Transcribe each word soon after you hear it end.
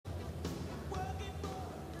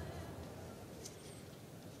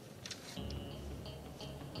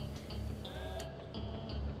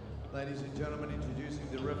Ladies and gentlemen, introducing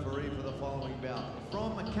the referee for the following bout.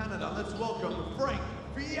 From Canada, let's welcome Vikas.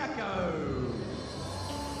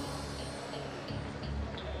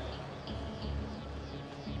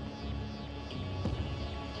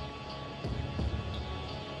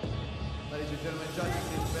 Ladies and gentlemen, judging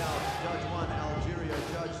this bout, Judge 1, Algeria,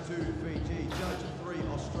 Judge 2, Fiji, Judge 3,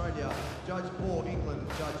 Australia, Judge 4, England,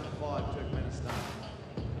 Judge 5, Turkmenistan.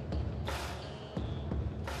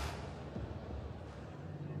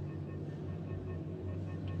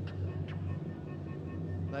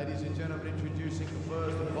 Ladies and gentlemen, introducing the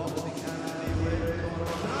first boxing and the red corner,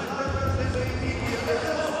 representing India,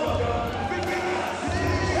 let's welcome Vikas.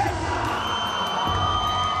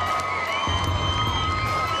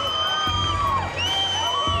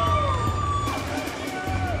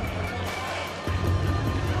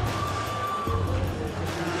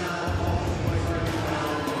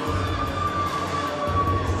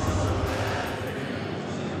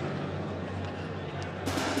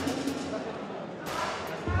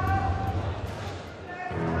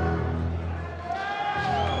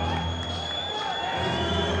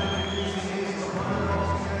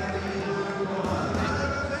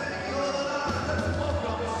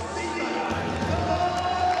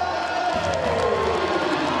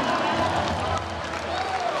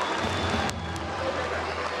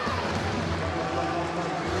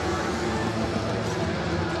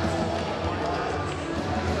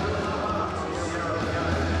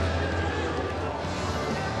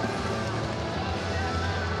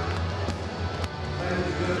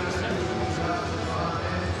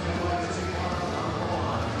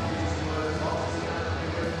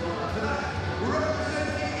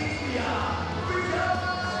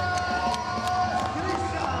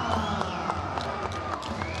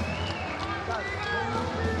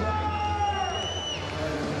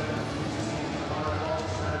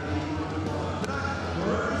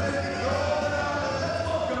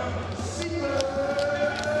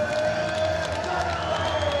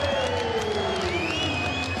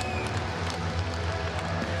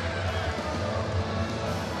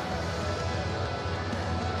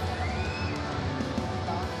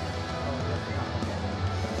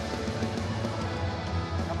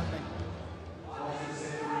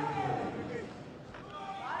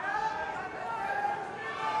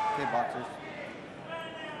 Okay, boxers.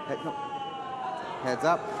 Heads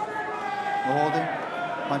up. No holding.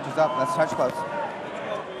 Punches up. Let's touch close.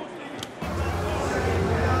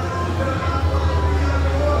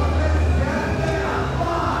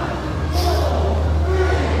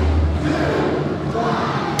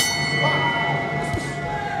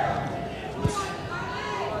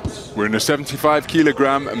 We're in the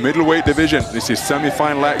 75-kilogram middleweight division. This is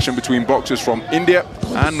semi-final action between boxers from India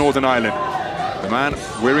and Northern Ireland. The man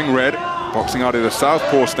wearing red, boxing out of the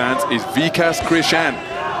southpaw stance, is Vikas Krishan,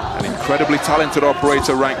 an incredibly talented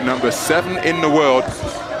operator ranked number 7 in the world,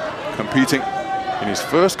 competing in his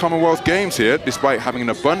first Commonwealth Games here, despite having an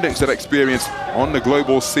abundance of experience on the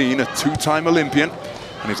global scene, a 2-time Olympian.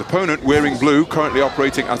 And his opponent, wearing blue, currently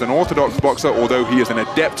operating as an orthodox boxer, although he is an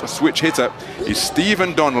adept switch hitter, is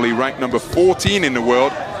Stephen Donnelly, ranked number 14 in the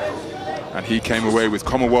world. And he came away with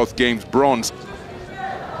Commonwealth Games bronze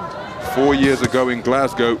 4 years ago in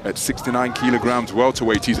Glasgow at 69 kilograms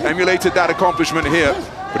welterweight. He's emulated that accomplishment here,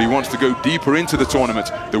 but he wants to go deeper into the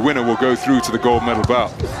tournament. The winner will go through to the gold medal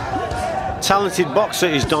bout. Talented boxer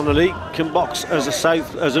is Donnelly, can box as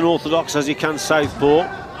an orthodox as he can southpaw.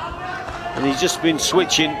 And he's just been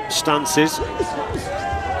switching stances. And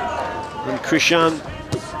Krishan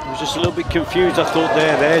was just a little bit confused. I thought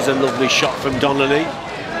there's a lovely shot from Donnelly.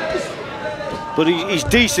 But he's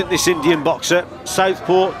decent, this Indian boxer.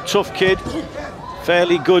 Southpaw, tough kid.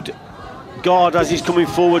 Fairly good guard as he's coming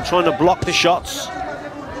forward, trying to block the shots.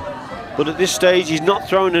 But at this stage, he's not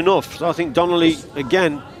throwing enough. So I think Donnelly,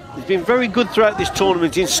 again, has been very good throughout this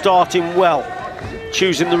tournament in starting well,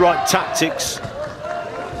 choosing the right tactics.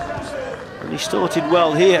 He started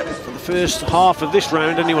well here for the first half of this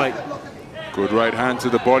round anyway. Good right hand to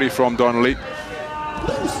the body from Donnelly.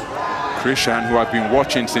 Krishan, who I've been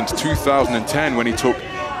watching since 2010 when he took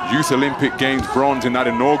Youth Olympic Games bronze in that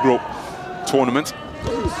inaugural tournament.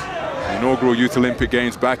 The inaugural Youth Olympic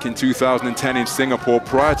Games back in 2010 in Singapore.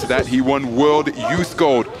 Prior to that, he won World Youth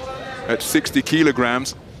Gold at 60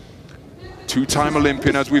 kilograms. 2-time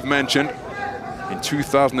Olympian, as we've mentioned. In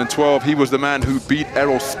 2012, he was the man who beat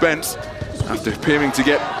Errol Spence after appearing to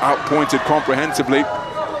get outpointed comprehensively,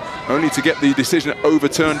 only to get the decision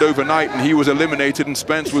overturned overnight, and he was eliminated and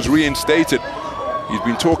Spence was reinstated. He's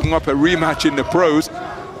been talking up a rematch in the pros,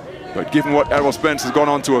 but given what Errol Spence has gone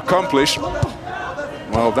on to accomplish,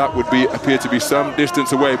 well, that would appear to be some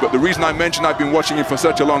distance away. But the reason I mentioned I've been watching him for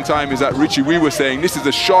such a long time is that, Richie, we were saying this is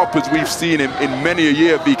as sharp as we've seen him in many a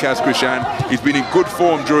year, Vikas Krishan. He's been in good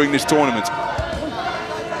form during this tournament.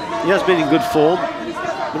 He has been in good form,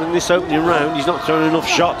 but in this opening round, he's not throwing enough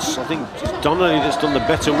shots. I think it's Donnelly that's done the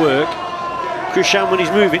better work. Krishan, when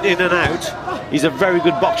he's moving in and out, he's a very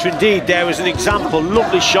good boxer indeed. There was an example,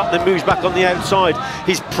 lovely shot, then moves back on the outside.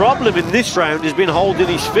 His problem in this round has been holding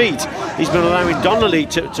his feet. He's been allowing Donnelly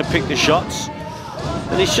to pick the shots.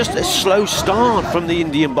 And it's just a slow start from the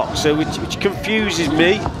Indian boxer, which confuses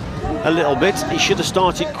me a little bit. He should have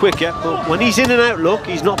started quicker, but when he's in and out, look,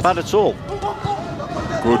 he's not bad at all.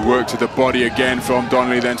 Good work to the body again from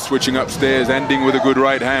Donnelly, then switching upstairs, ending with a good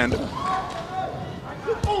right hand.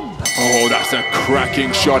 Oh, that's a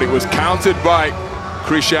cracking shot. It was countered by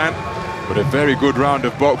Krishan, but a very good round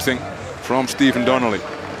of boxing from Stephen Donnelly.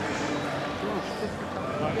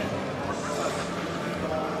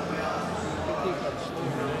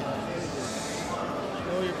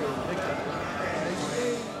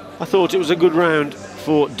 I thought it was a good round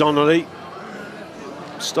for Donnelly.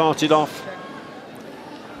 Started off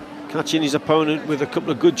catching his opponent with a couple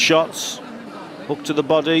of good shots. Hook to the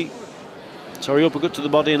body. Sorry, uppercut to the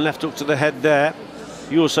body and left hook to the head there.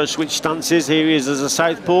 He also switched stances. Here he is as a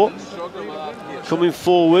southpaw. Coming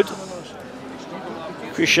forward.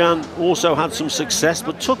 Krishan also had some success,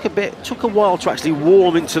 but took a while to actually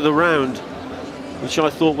warm into the round, which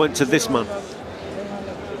I thought went to this man.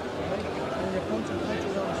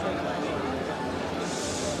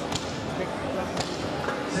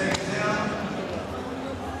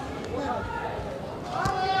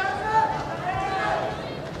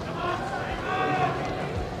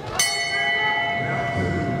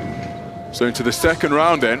 So into the second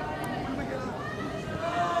round then.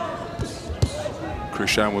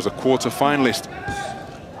 Krishan was a quarter-finalist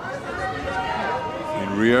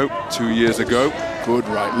in Rio 2 years ago. Good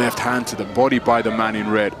right left hand to the body by the man in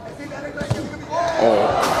red. Oh,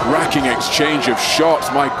 cracking exchange of shots.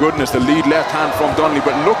 My goodness, the lead left hand from Donnelly.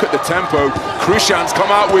 But look at the tempo Krishan's come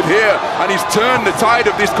out with here. And he's turned the tide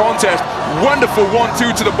of this contest. Wonderful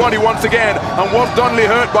 1-2 to the body once again. And was Donnelly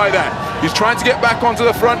hurt by that? He's trying to get back onto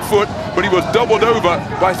the front foot, but he was doubled over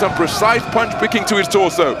by some precise punch picking to his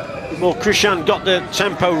torso. Well, Krishan got the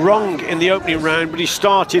tempo wrong in the opening round, but he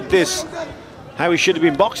started this how he should have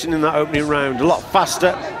been boxing in that opening round, a lot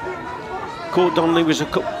faster. Caught Donnelly with a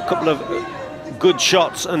couple of good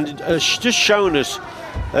shots and just shown us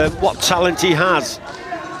what talent he has.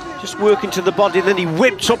 Just working to the body, then he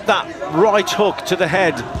whipped up that right hook to the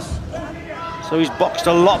head. So he's boxed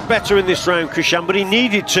a lot better in this round, Krishan, but he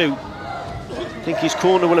needed to. I think his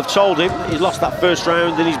corner will have told him he's lost that first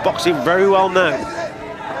round and he's boxing very well now.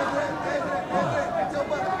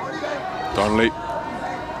 Donnelly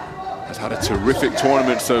has had a terrific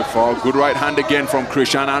tournament so far. Good right hand again from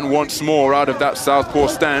Krishan, and once more out of that southpaw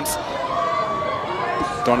stance.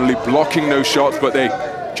 Donnelly blocking those shots, but they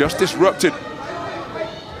just disrupted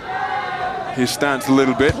his stance a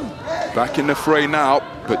little bit. Back in the fray now,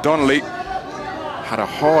 but Donnelly had a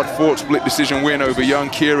hard-fought split decision win over young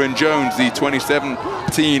Kieran Jones, the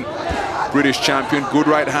 2017 British champion. Good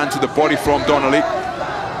right hand to the body from Donnelly.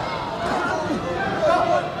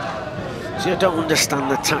 See, I don't understand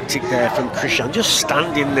the tactic there from Krishan, just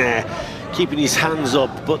standing there, keeping his hands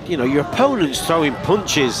up, but you know, your opponent's throwing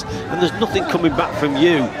punches and there's nothing coming back from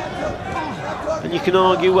you. And you can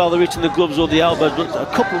argue, well, they're hitting the gloves or the elbows, but a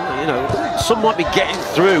couple, you know, some might be getting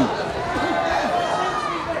through.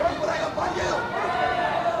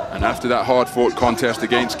 And after that hard-fought contest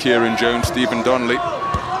against Kieran Jones, Stephen Donnelly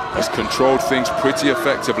has controlled things pretty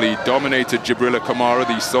effectively. He dominated Jibrilla Kamara,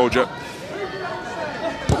 the soldier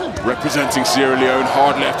representing Sierra Leone.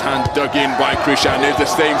 Hard left hand dug in by Krishan. There's the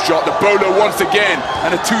same shot, the bolo once again,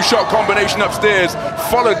 and a two-shot combination upstairs,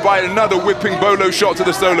 followed by another whipping bolo shot to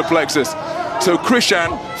the solar plexus. So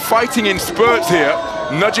Krishan fighting in spurts here.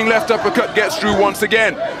 Nudging left uppercut gets through once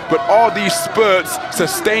again. But are these spurts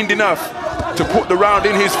sustained enough to put the round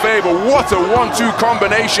in his favor? What a 1-2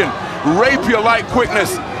 combination. Rapier-like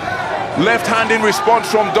quickness. Left hand in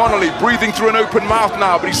response from Donnelly, breathing through an open mouth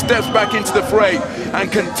now, but he steps back into the fray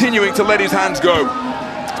and continuing to let his hands go.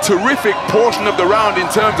 Terrific portion of the round in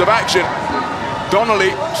terms of action.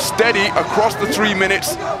 Donnelly steady across the 3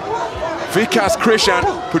 minutes. Vikas Krishan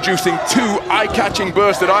producing two eye-catching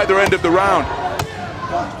bursts at either end of the round.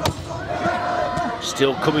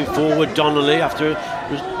 Still coming forward, Donnelly, after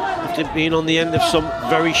being on the end of some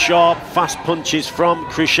very sharp, fast punches from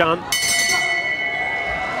Krishan.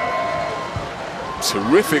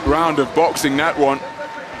 Terrific round of boxing, that one.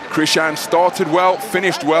 Krishan started well,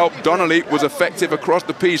 finished well. Donnelly was effective across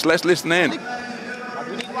the piece. Let's listen in.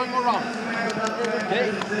 more rounds.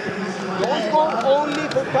 Okay? Don't go only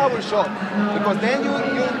for power shot, because then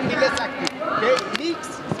you'll be less active. Okay? Mix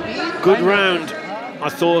speed. Good round, I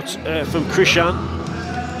thought, from Krishan,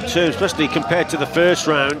 especially compared to the first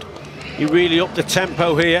round. He really upped the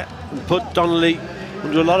tempo here and put Donnelly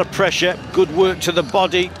under a lot of pressure. Good work to the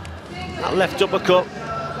body. That left uppercut,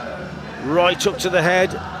 right up to the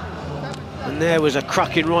head. And there was a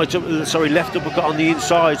cracking left uppercut on the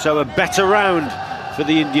inside. So a better round for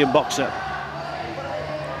the Indian boxer.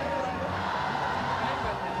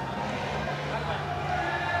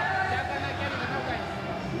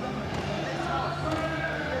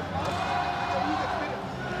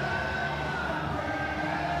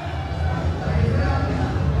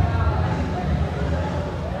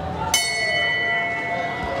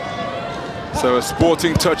 So a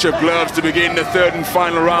sporting touch of gloves to begin the third and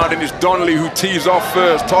final round, and it's Donnelly who tees off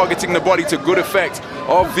first, targeting the body to good effect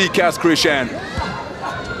of Vikas Krishan.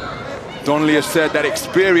 Donnelly has said that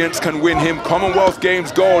experience can win him Commonwealth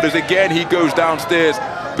Games gold, as again he goes downstairs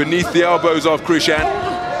beneath the elbows of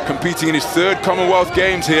Krishan, competing in his third Commonwealth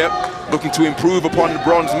Games here, looking to improve upon the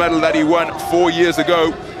bronze medal that he won 4 years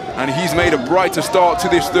ago. And he's made a brighter start to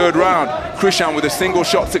this third round. Krishan with a single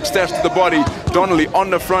shot success to the body. Donnelly on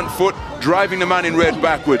the front foot, driving the man in red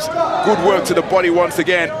backwards. Good work to the body once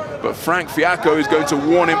again, but Frank Fiacco is going to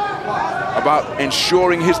warn him about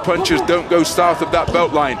ensuring his punches don't go south of that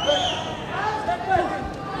belt line.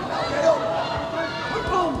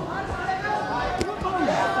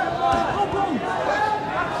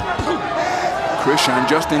 Krishan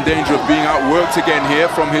just in danger of being outworked again here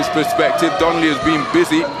from his perspective. Donnelly has been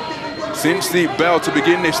busy since the bell to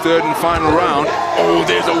begin this third and final round. Oh,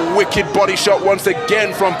 there's a wicked body shot once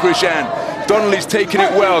again from Krishan. Donnelly's taking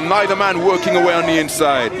it well, neither man working away on the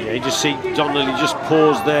inside. Yeah, you just see Donnelly just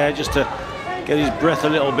pause there just to get his breath a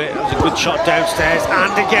little bit. It was a good shot downstairs,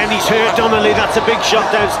 and again he's hurt Donnelly. That's a big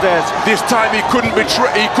shot downstairs. This time he couldn't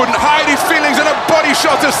hide his feelings, and a body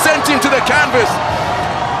shot has sent him to the canvas.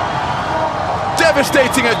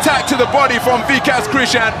 Devastating attack to the body from Vikas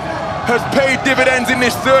Krishan has paid dividends in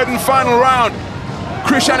this third and final round.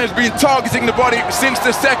 Krishan has been targeting the body since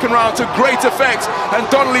the second round to great effect, and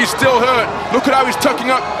Donnelly's still hurt. Look at how he's tucking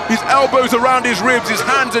up his elbows around his ribs, his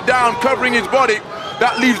hands are down, covering his body.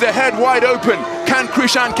 That leaves the head wide open. Can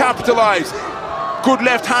Krishan capitalize? Good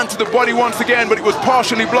left hand to the body once again, but it was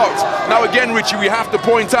partially blocked. Now again, Richie, we have to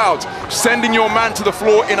point out, sending your man to the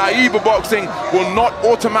floor in AIBA boxing will not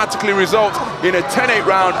automatically result in a 10-8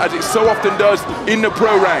 round, as it so often does in the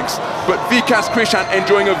pro ranks. But Vikas Krishan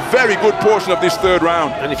enjoying a very good portion of this third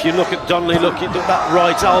round. And if you look at Donnelly, look at that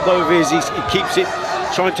right elbow of his, he keeps it,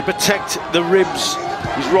 trying to protect the ribs,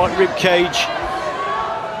 his right rib cage.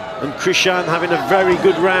 And Krishan having a very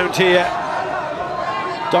good round here.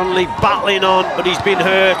 Donnelly battling on, but he's been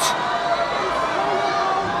hurt.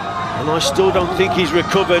 And I still don't think he's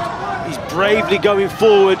recovered. He's bravely going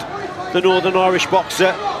forward, the Northern Irish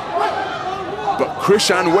boxer. But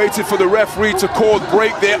Krishan waited for the referee to call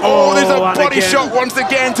break there. Oh, there's a body shot once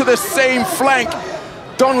again to the same flank.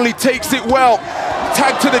 Donnelly takes it well.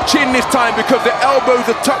 Tag to the chin this time because the elbows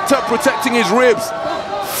are tucked up, protecting his ribs.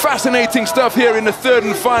 Fascinating stuff here in the third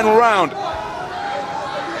and final round.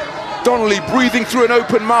 Donnelly breathing through an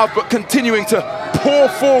open mouth, but continuing to pour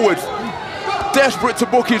forward, desperate to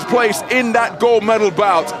book his place in that gold medal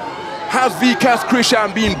bout. Has Vikas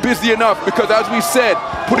Krishan been busy enough? Because as we said,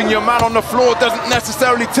 putting your man on the floor doesn't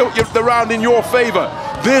necessarily tilt the round in your favor.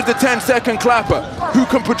 There's the 10-second clapper. Who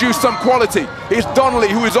can produce some quality? It's Donnelly,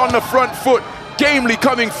 who is on the front foot, gamely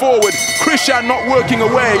coming forward. Krishan not working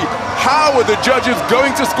away. How are the judges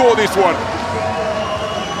going to score this one?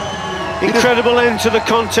 Incredible end to the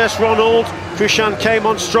contest, Ronald. Krishan came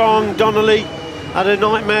on strong. Donnelly had a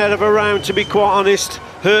nightmare of a round, to be quite honest.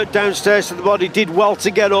 Hurt downstairs to the body, did well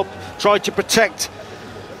to get up, tried to protect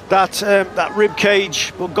that rib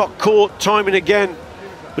cage, but got caught time and again.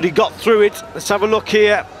 But he got through it. Let's have a look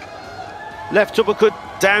here. Left uppercut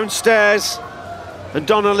downstairs, and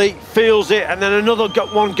Donnelly feels it, and then another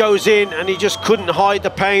one goes in, and he just couldn't hide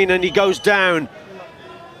the pain, and he goes down.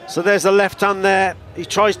 So there's the left hand there. He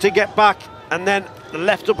tries to get back, and then the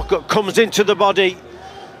left uppercut comes into the body.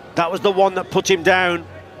 That was the one that put him down.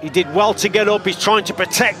 He did well to get up. He's trying to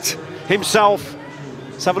protect himself.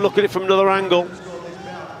 Let's have a look at it from another angle.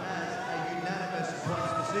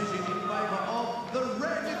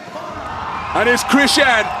 And it's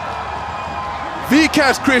Krishan.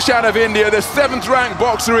 Vikas Krishan of India, the 7th ranked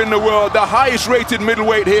boxer in the world, the highest rated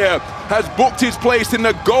middleweight here, has booked his place in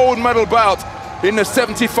the gold medal bout in the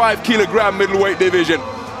 75 kilogram middleweight division.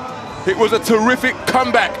 It was a terrific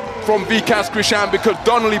comeback from Vikas Krishan because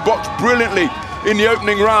Donnelly boxed brilliantly in the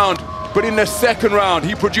opening round, but in the second round,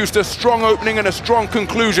 he produced a strong opening and a strong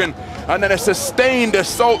conclusion, and then a sustained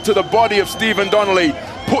assault to the body of Stephen Donnelly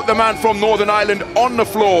put the man from Northern Ireland on the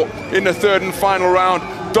floor in the third and final round.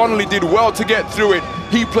 Donnelly did well to get through it.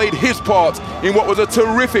 He played his part in what was a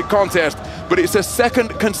terrific contest, but it's a second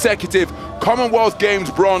consecutive Commonwealth Games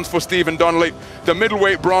bronze for Stephen Donnelly. The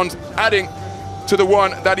middleweight bronze adding to the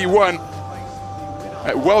one that he won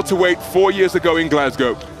at welterweight 4 years ago in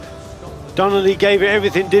Glasgow. Donnelly gave it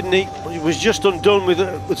everything, didn't he? He was just undone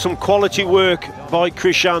with some quality work by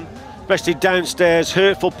Krishan, especially downstairs,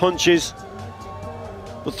 hurtful punches.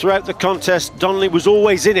 But throughout the contest, Donnelly was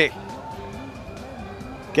always in it.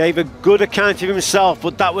 Gave a good account of himself,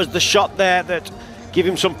 but that was the shot there that gave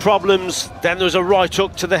him some problems. Then there was a right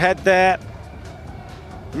hook to the head there,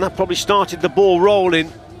 and that probably started the ball rolling.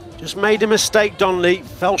 Just made a mistake, Donnelly,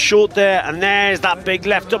 fell short there, and there's that big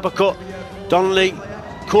left uppercut. Donnelly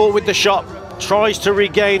caught with the shot, tries to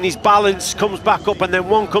regain his balance, comes back up, and then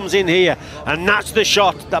one comes in here, and that's the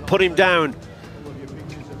shot that put him down.